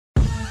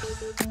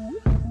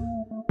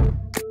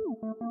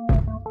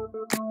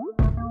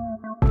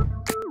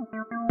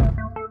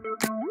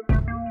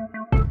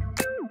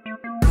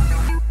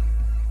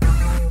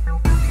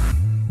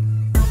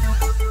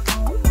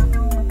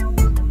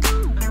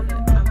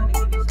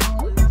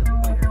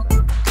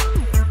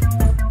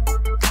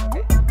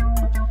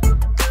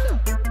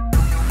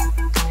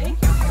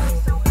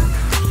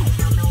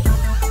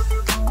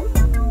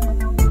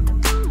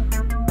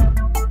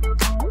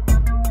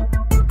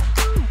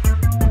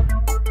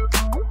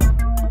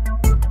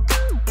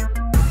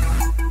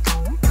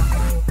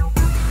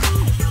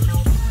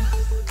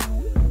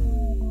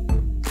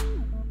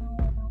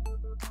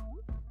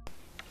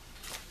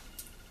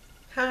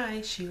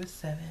Hi, she was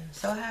 7.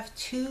 So I have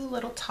two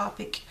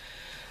topics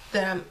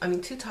that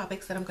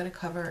I'm going to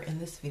cover in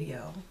this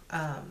video.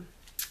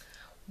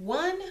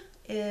 One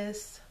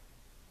is,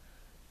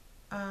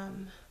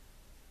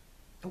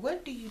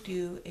 what do you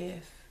do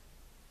if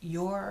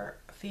your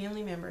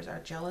family members are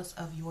jealous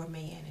of your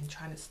man and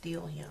trying to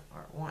steal him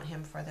or want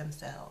him for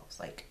themselves,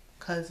 like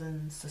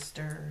cousins,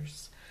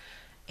 sisters,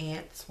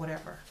 aunts,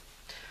 whatever?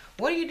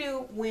 What do you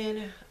do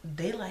when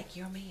they like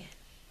your man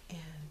and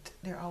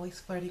they're always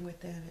flirting with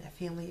them at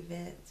family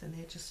events, and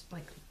they're just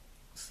like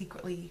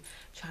secretly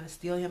trying to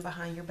steal him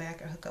behind your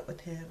back or hook up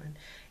with him and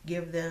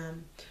give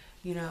them,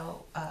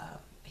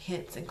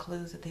 hints and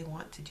clues that they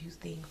want to do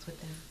things with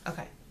them?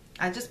 Okay,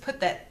 I just put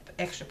that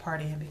extra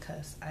part in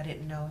because I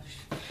didn't know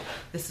if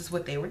this is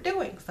what they were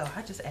doing, so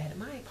I just added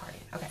my part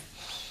in. Okay.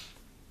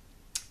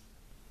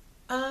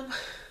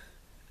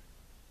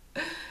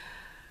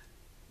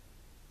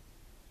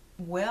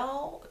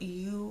 Well,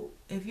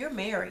 if you're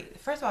married,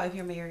 first of all, if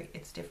you're married,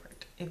 it's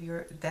different.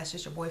 That's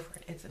just your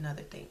boyfriend, it's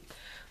another thing.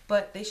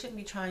 But they shouldn't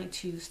be trying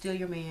to steal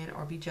your man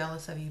or be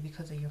jealous of you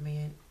because of your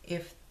man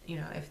if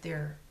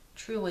they're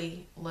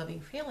truly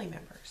loving family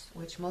members,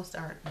 which most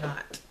are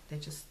not. They're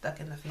just stuck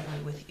in the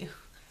family with you.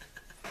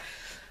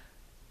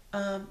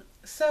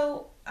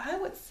 So I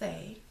would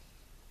say,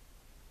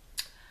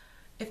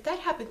 if that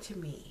happened to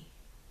me,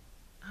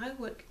 I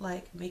would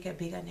make a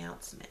big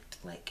announcement,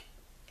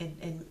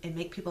 and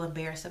make people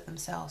embarrassed of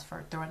themselves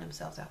for throwing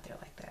themselves out there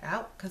like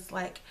that. Because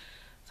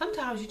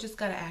sometimes you just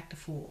gotta act a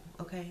fool.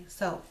 Okay,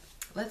 so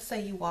let's say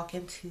you walk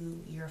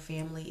into your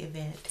family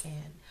event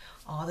and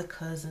all the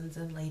cousins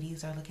and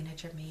ladies are looking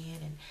at your man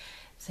and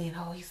saying,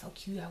 "Oh, he's so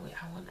cute. I want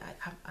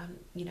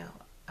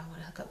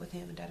to hook up with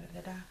him," and da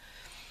da da da.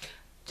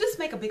 Just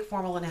make a big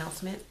formal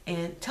announcement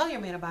and tell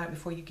your man about it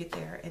before you get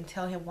there, and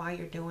tell him why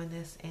you're doing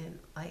this, and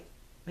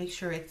make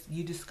sure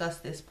you discuss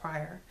this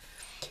prior,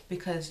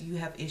 because you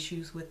have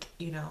issues with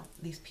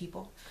these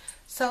people.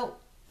 So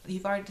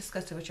you've already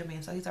discussed it with your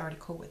man, so he's already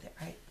cool with it,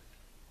 right?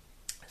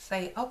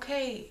 Say,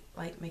 okay,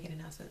 make an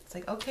announcement.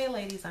 Say, okay,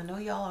 ladies, I know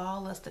y'all are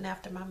all lusting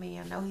after my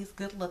man. I know he's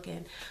good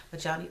looking,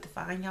 but y'all need to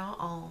find y'all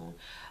own.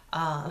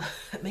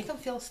 Make them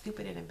feel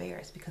stupid and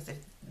embarrassed, because if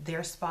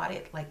they're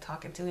spotted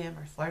talking to him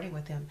or flirting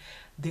with him,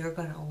 they're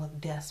gonna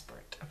look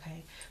desperate.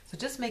 Okay, so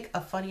just make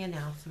a funny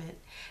announcement,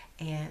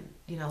 and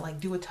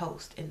do a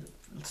toast and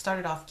start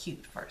it off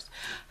cute first.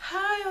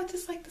 Hi, I'd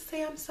just like to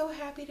say I'm so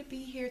happy to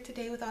be here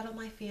today with all of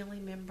my family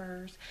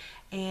members,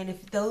 and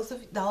if those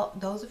of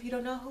you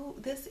don't know who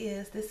this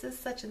is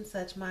such and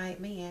such, my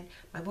man,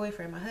 my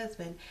boyfriend, my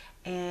husband,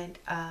 and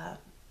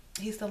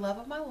he's the love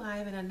of my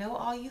life. And I know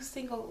all you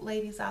single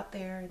ladies out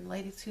there, and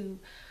ladies who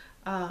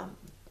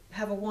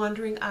have a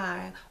wandering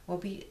eye, will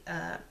be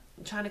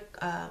trying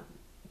to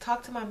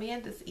talk to my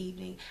man this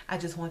evening. I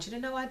just want you to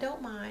know I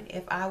don't mind.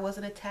 If I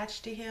wasn't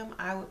attached to him,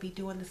 I would be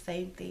doing the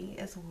same thing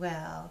as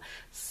well.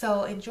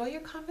 So enjoy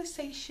your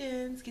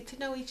conversations, get to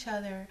know each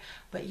other,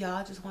 but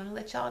y'all, just want to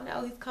let y'all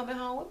know he's coming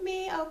home with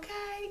me,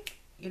 okay?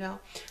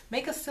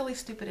 Make a silly,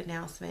 stupid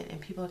announcement,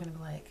 and people are gonna be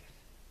like,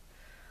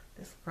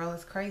 this girl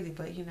is crazy.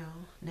 But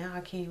now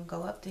I can't even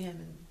go up to him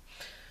and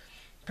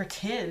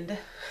pretend,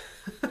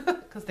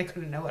 because they're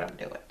gonna know what I'm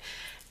doing.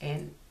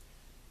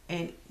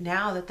 And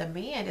now that the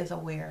man is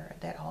aware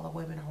that all the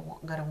women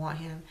are gonna want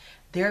him,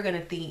 they're gonna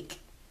think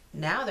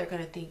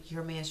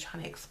your man's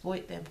trying to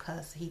exploit them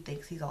because he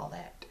thinks he's all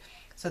that.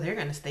 So they're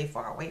gonna stay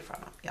far away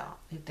from him, y'all.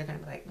 They're gonna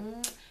be like,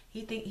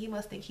 he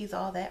must think he's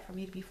all that for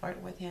me to be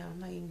flirting with him. I'm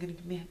not even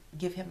gonna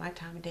give him my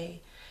time of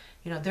day.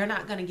 They're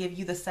not gonna give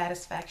you the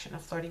satisfaction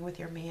of flirting with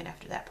your man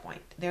after that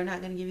point. They're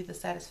not gonna give you the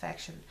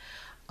satisfaction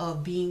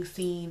of being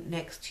seen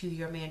next to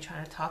your man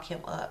trying to talk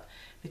him up,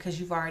 because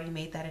you've already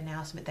made that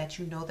announcement that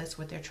that's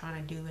what they're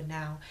trying to do. And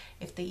now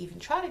if they even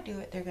try to do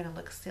it, they're going to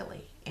look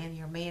silly, and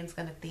your man's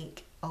going to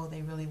think, oh,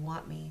 they really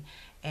want me,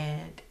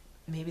 and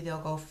maybe they'll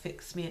go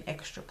fix me an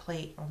extra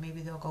plate, or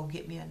maybe they'll go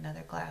get me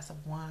another glass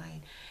of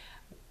wine.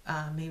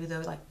 Maybe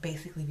they'll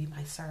basically be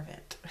my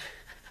servant.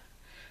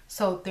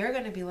 So they're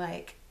going to be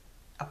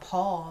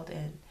appalled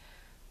and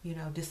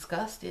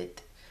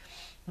disgusted.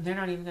 They're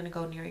not even going to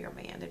go near your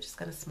man. They're just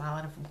going to smile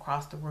at him from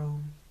across the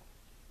room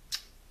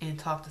and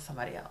talk to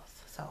somebody else.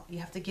 So you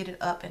have to get it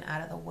up and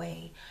out of the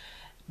way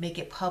make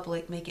it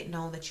public, make it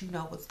known that you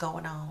know what's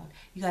going on.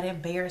 You got to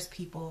embarrass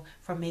people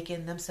for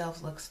making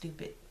themselves look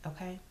stupid.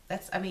 Okay,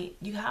 that's, I mean,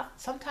 you have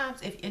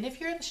sometimes,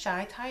 if you're the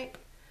shy type,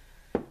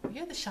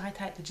 you're the shy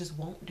type that just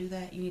won't do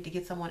that. You need to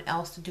get someone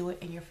else to do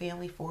it in your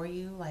family for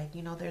you. Like,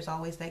 you know, there's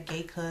always that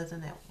gay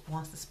cousin that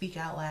wants to speak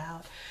out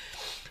loud.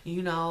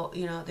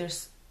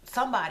 There's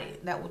somebody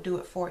that will do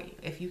it for you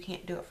if you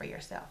can't do it for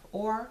yourself.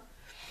 Or,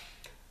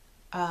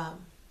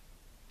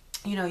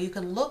 you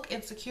can look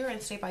insecure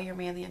and stay by your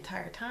man the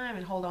entire time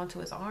and hold on to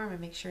his arm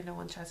and make sure no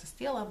one tries to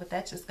steal him. But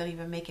that's just going to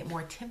even make it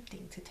more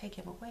tempting to take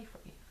him away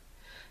from you.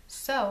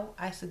 So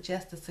I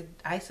suggest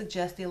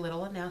the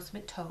little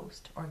announcement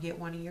toast, or get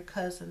one of your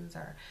cousins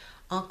or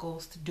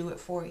uncles to do it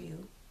for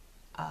you.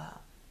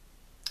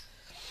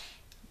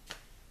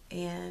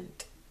 And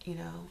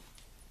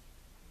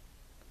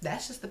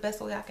that's just the best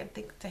way I can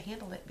think to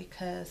handle it,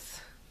 because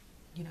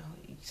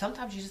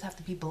sometimes you just have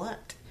to be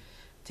blunt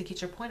to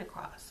get your point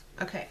across.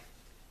 Okay,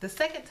 the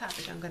second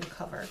topic I'm going to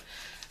cover.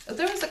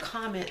 There was a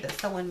comment that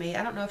someone made.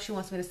 I don't know if she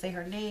wants me to say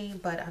her name,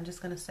 but I'm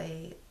just going to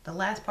say the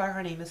last part of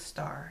her name is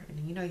Star, and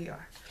you know you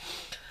are.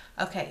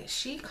 Okay,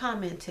 she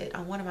commented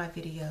on one of my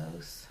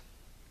videos.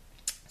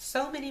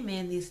 So many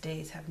men these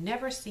days have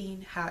never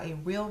seen how a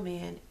real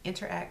man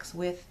interacts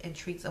with and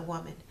treats a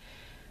woman.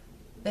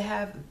 They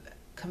have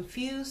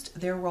confused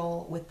their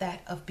role with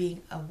that of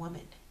being a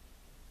woman.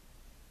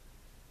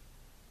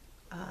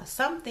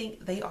 Some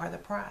think they are the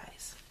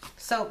prize.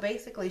 So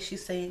basically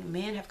she's saying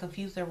men have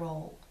confused their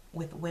role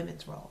with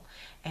women's role,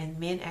 and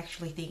men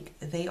actually think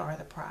they are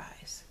the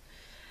prize.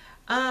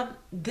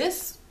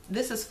 This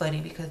is funny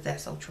because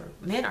that's so true.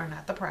 Men are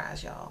not the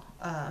prize, y'all.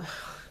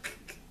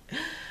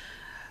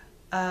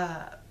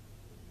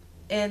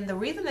 And the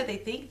reason that they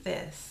think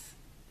this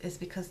is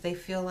because they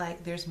feel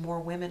like there's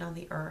more women on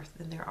the earth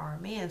than there are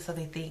men, so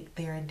they think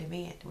they're in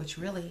demand, which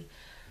really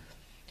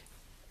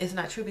is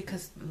not true,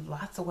 because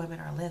lots of women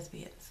are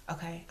lesbians,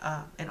 okay?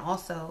 And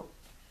also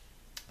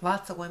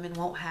lots of women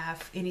won't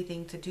have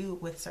anything to do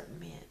with certain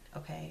men,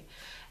 okay?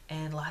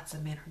 And lots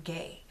of men are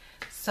gay.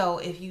 So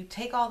if you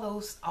take all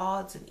those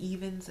odds and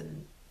evens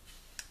and,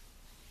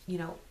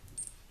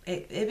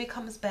 it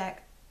becomes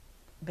back,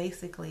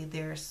 basically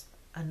there's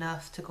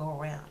enough to go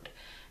around.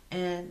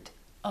 And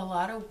a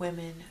lot of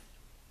women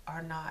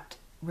are not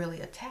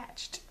really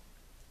attached.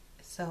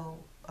 So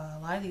a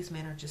lot of these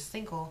men are just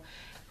single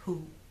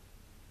who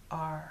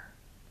are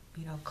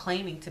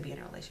claiming to be in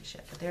a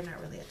relationship, but they're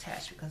not really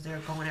attached because they're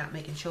going out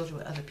making children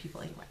with other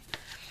people anyway.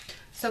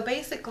 So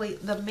basically,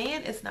 the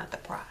man is not the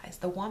prize.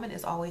 The woman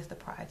is always the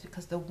prize,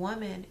 because the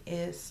woman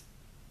is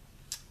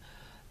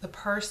the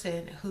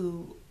person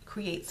who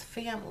creates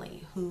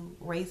family, who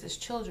raises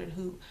children,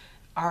 who's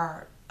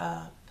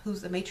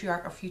the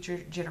matriarch of future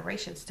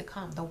generations to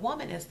come. The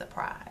woman is the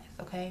prize,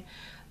 okay?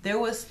 There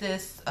was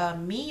this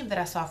meme that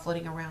I saw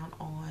floating around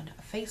on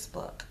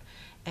Facebook,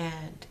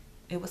 and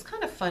it was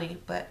kind of funny,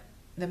 but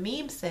the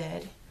meme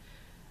said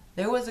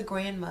there was a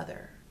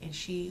grandmother and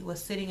she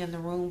was sitting in the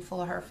room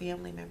full of her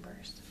family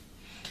members,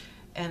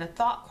 and a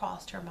thought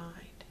crossed her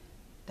mind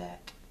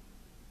that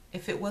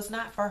if it was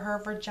not for her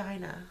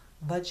vagina,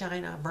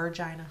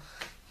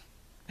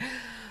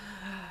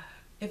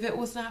 if it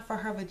was not for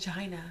her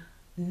vagina,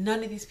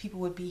 none of these people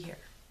would be here,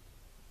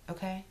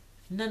 okay?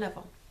 None of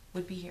them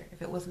would be here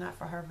if it was not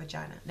for her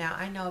vagina. Now,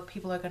 I know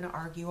people are going to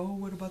argue, oh,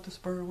 what about the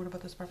sperm? What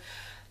about the sperm?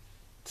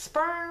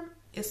 Sperm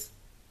is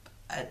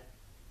a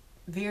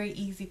very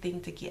easy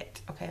thing to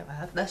get, okay?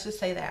 Let's just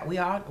say that. We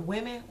all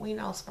women, we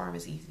know sperm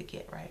is easy to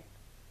get, right?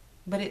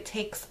 But it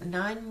takes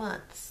 9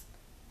 months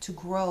to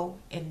grow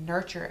and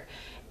nurture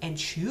and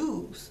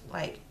choose.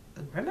 Like,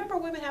 remember,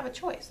 women have a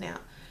choice now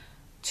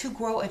to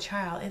grow a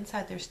child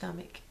inside their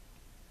stomach,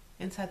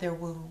 inside their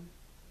womb,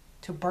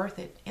 to birth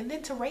it, and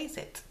then to raise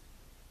it,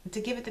 and to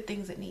give it the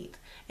things it needs.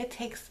 It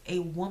takes a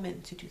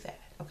woman to do that,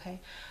 okay?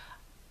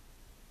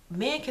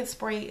 Men can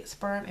spray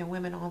sperm in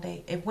women all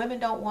day. If women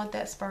don't want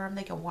that sperm,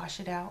 they can wash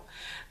it out.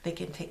 They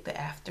can take the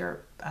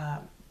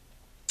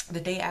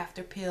day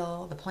after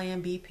pill, the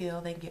Plan B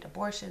pill. They can get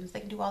abortions. They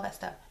can do all that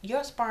stuff.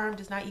 Your sperm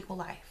does not equal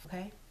life,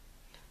 okay?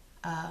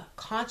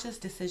 Conscious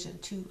decision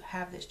to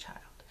have this child.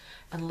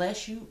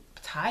 Unless you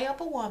tie up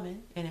a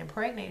woman and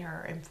impregnate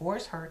her and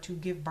force her to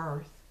give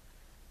birth,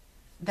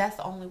 that's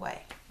the only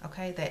way,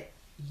 okay, that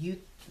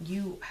you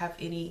have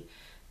any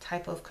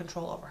type of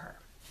control over her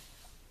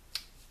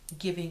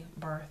giving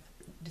birth,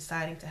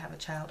 deciding to have a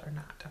child or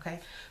not,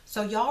 okay?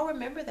 So y'all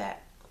remember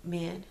that,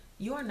 men.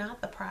 You are not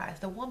the prize.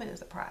 The woman is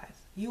the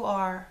prize. You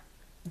are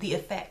the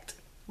effect.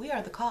 We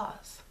are the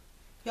cause.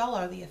 Y'all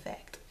are the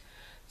effect.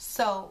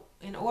 So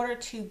in order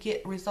to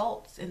get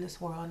results in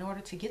this world, in order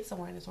to get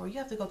somewhere in this world, you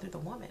have to go through the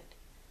woman.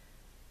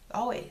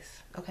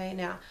 Always, okay?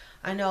 Now,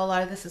 I know a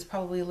lot of this is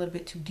probably a little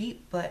bit too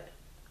deep, but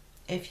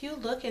if you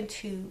look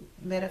into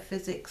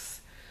metaphysics,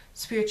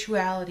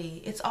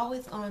 spirituality, it's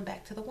always going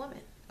back to the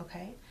woman,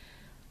 okay?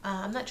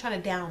 I'm not trying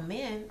to down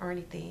men or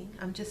anything.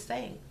 I'm just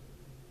saying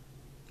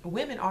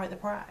women are the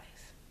prize,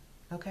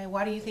 okay?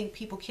 Why do you think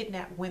people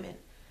kidnap women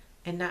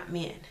and not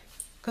men?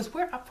 Because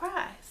we're a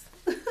prize.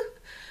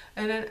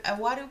 And then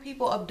why do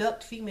people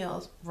abduct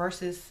females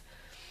versus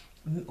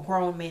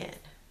grown men?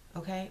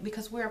 Okay,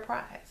 because we're a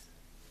prize.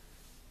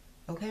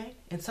 Okay,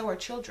 and so are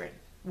children.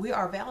 We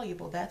are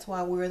valuable. That's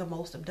why we're the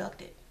most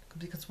abducted,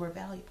 because we're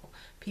valuable.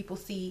 People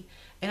see,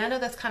 and I know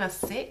that's kind of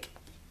sick,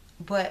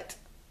 but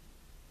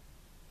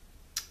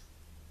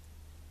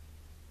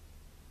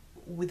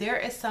there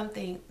is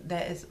something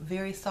that is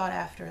very sought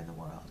after in the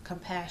world: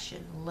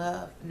 compassion,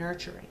 love,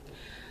 nurturing.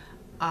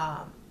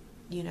 Um,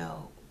 you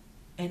know,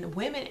 and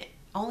women,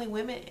 only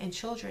women and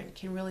children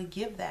can really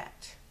give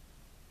that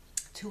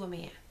to a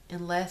man,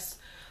 unless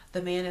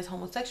the man is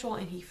homosexual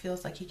and he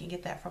feels like he can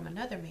get that from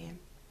another man.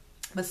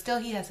 But still,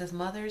 he has his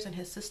mothers and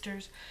his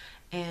sisters,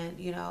 and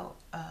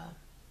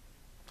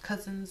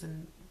cousins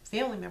and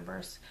family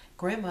members,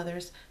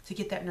 grandmothers, to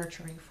get that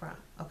nurturing from.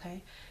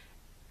 Okay,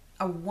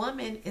 a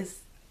woman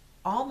is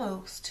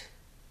almost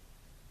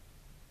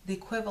the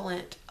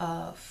equivalent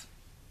of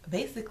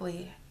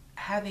basically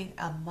having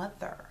a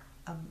mother,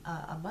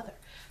 a mother.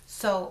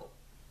 So,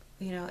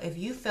 if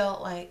you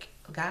felt like,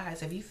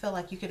 guys, if you feel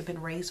like you could have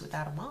been raised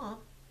without a mom,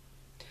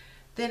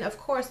 then of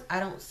course I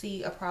don't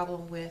see a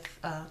problem with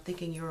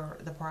thinking you're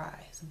the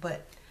prize.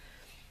 But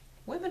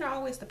women are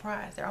always the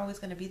prize. They're always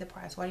going to be the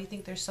prize. Why do you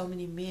think there's so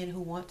many men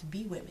who want to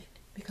be women?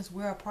 Because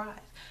we're a prize.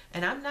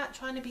 And I'm not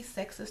trying to be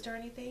sexist or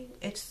anything.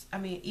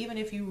 Even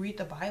if you read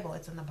the Bible,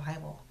 it's in the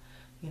Bible.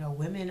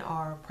 Women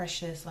are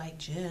precious like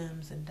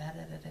gems and da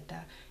da da da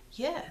da.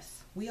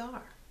 Yes, we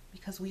are,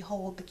 because we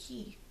hold the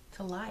key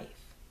to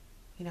life.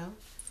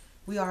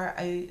 We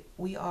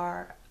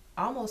are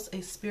almost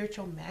a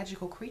spiritual,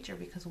 magical creature,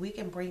 because we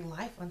can bring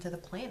life onto the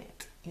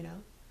planet.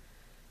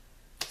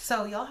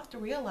 So y'all have to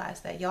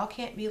realize that y'all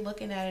can't be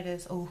looking at it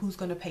as, oh, who's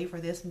going to pay for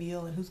this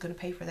meal and who's going to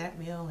pay for that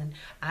meal, and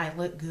I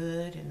look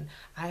good and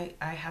I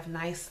have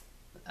nice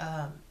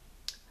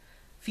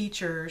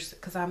features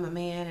because I'm a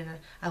man and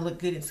I look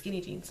good in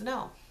skinny jeans.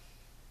 No.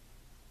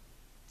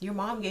 Your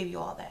mom gave you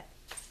all that.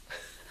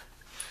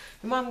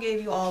 Your mom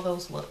gave you all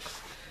those looks.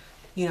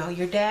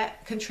 Your dad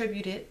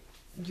contributed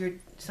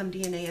some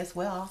DNA as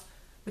well,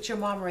 but your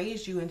mom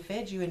raised you and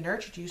fed you and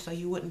nurtured you so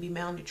you wouldn't be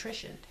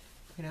malnutritioned.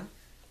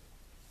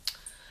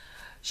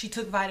 She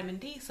took vitamin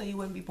D so you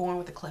wouldn't be born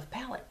with a cleft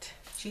palate.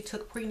 She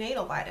took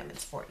prenatal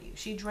vitamins for you.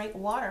 She drank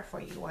water for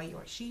you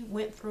she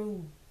went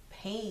through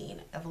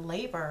pain of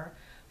labor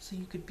so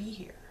you could be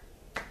here.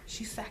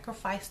 She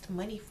sacrificed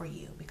money for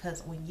you,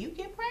 because when you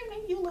get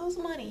pregnant, you lose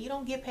money. You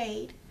don't get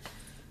paid.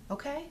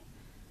 Okay?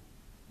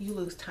 You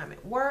lose time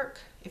at work.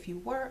 If you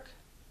work,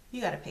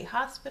 you got to pay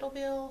hospital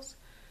bills.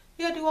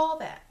 You got to do all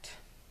that.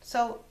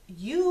 So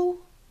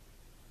you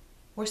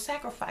were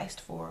sacrificed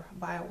for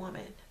by a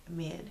woman,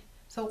 men.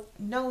 So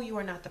no, you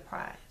are not the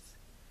prize.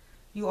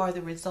 You are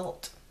the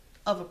result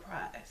of a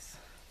prize.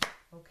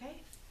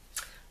 Okay?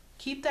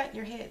 Keep that in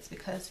your heads,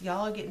 because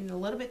y'all are getting a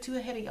little bit too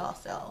ahead of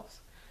yourselves.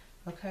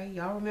 Okay?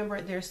 Y'all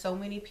remember, there's so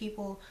many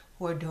people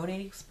who are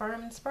donating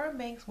sperm in sperm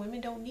banks. Women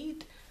don't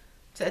need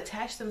to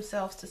attach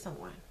themselves to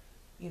someone.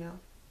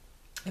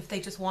 If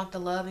they just want the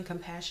love and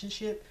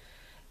companionship,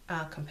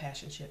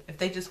 if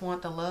they just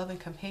want the love and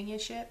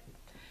companionship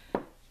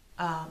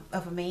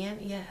of a man,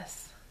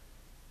 yes.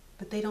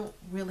 But they don't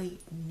really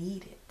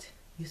need it.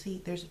 You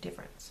see, there's a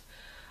difference.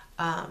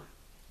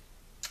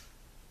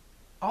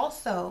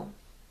 Also,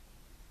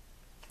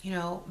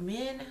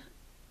 men,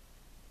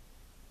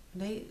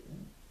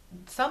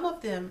 some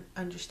of them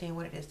understand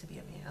what it is to be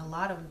a man. A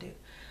lot of them do.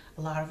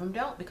 A lot of them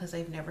don't, because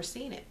they've never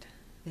seen it.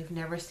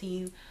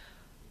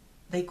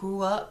 They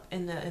grew up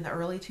in the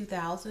early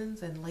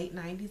 2000s and late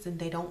 90s, and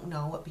they don't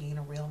know what being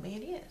a real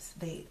man is.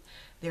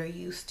 They're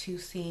used to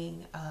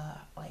seeing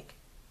like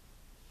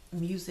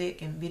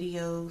music and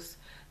videos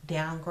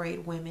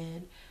downgrade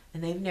women,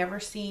 and they've never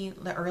seen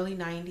the early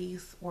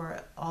 90s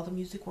where all the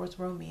music was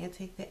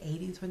romantic, the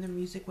 80s when the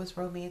music was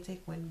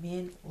romantic, when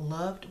men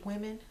loved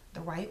women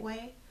the right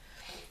way.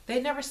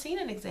 They've never seen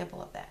an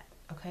example of that.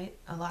 Okay,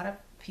 a lot of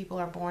people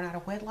are born out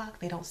of wedlock.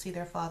 They don't see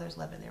their fathers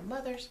loving their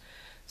mothers,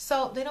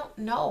 so they don't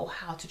know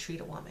how to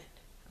treat a woman.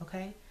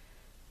 Okay,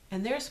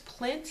 and there's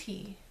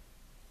plenty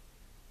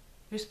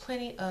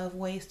of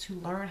ways to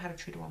learn how to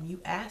treat a woman. You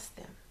ask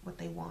them what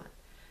they want.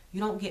 You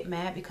don't get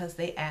mad because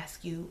they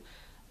ask you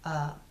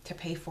to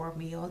pay for a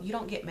meal. You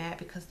don't get mad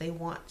because they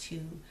want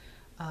to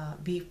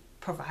be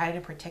provided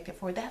and protected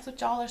for. That's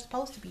what y'all are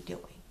supposed to be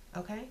doing.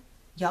 Okay,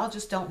 y'all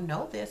just don't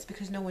know this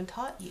because no one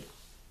taught you.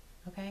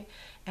 Okay,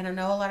 and I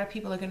know a lot of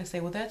people are going to say,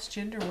 well, that's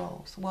gender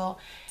roles. Well,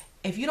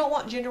 if you don't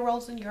want gender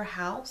roles in your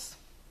house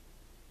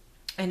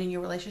and in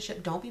your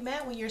relationship, don't be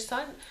mad when your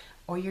son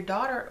or your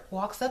daughter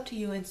walks up to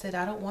you and said,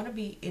 I don't want to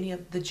be any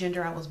of the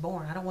gender I was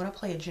born. I don't want to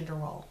play a gender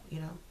role.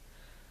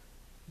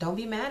 Don't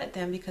be mad at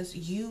them, because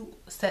you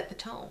set the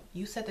tone.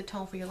 You set the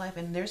tone for your life,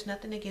 and there's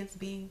nothing against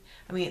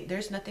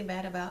there's nothing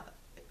bad about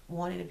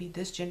wanting to be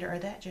this gender or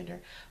that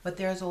gender, but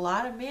there's a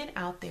lot of men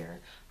out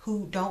there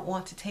who don't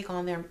want to take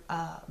on their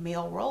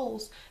male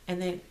roles, and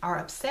then are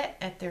upset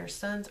at their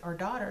sons or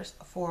daughters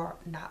for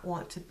not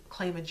want to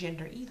claim a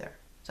gender either.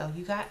 So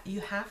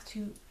you have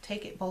to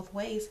take it both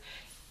ways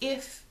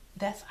if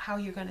That's how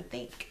you're going to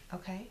think,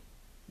 okay?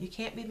 You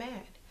can't be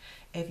mad.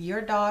 If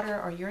your daughter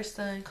or your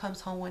son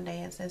comes home one day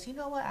and says, you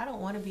know what, I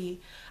don't want to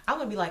be, I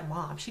want to be like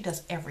mom. She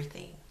does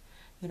everything.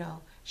 You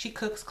know, she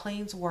cooks,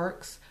 cleans,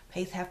 works,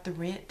 pays half the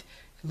rent,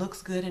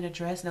 looks good in a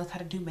dress, knows how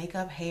to do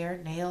makeup, hair,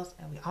 nails.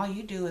 And all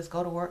you do is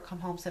go to work, come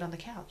home, sit on the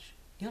couch.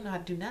 You don't know how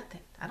to do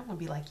nothing. I don't want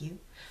to be like you.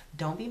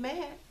 Don't be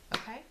mad,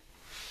 okay?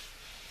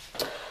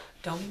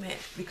 Don't be mad,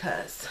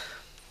 because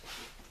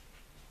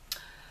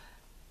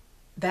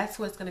that's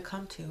what it's going to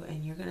come to,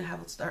 and you're going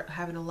to start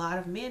having a lot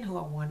of men who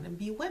are wanting to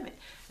be women,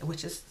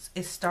 which is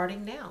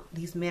starting now.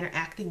 These men are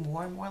acting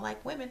more and more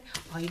like women.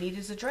 All you need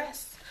is a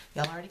dress.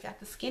 Y'all already got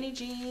the skinny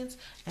jeans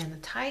and the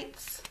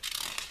tights.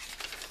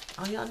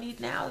 All y'all need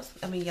now is,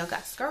 I mean, y'all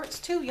got skirts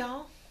too,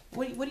 y'all.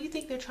 What do you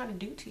think they're trying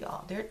to do to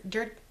y'all?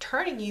 They're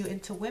turning you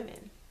into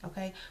women,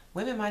 okay?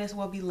 Women might as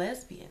well be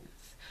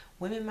lesbians.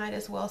 Women might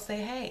as well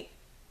say, hey,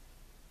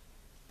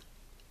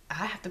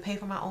 I have to pay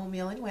for my own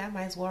meal anyway. I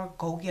might as well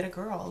go get a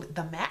girl.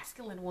 The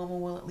masculine woman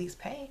will at least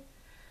pay.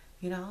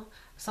 You know,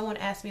 someone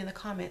asked me in the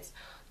comments,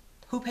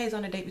 who pays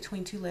on a date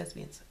between two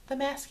lesbians? The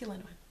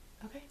masculine one.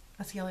 Okay,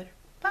 I'll see y'all later.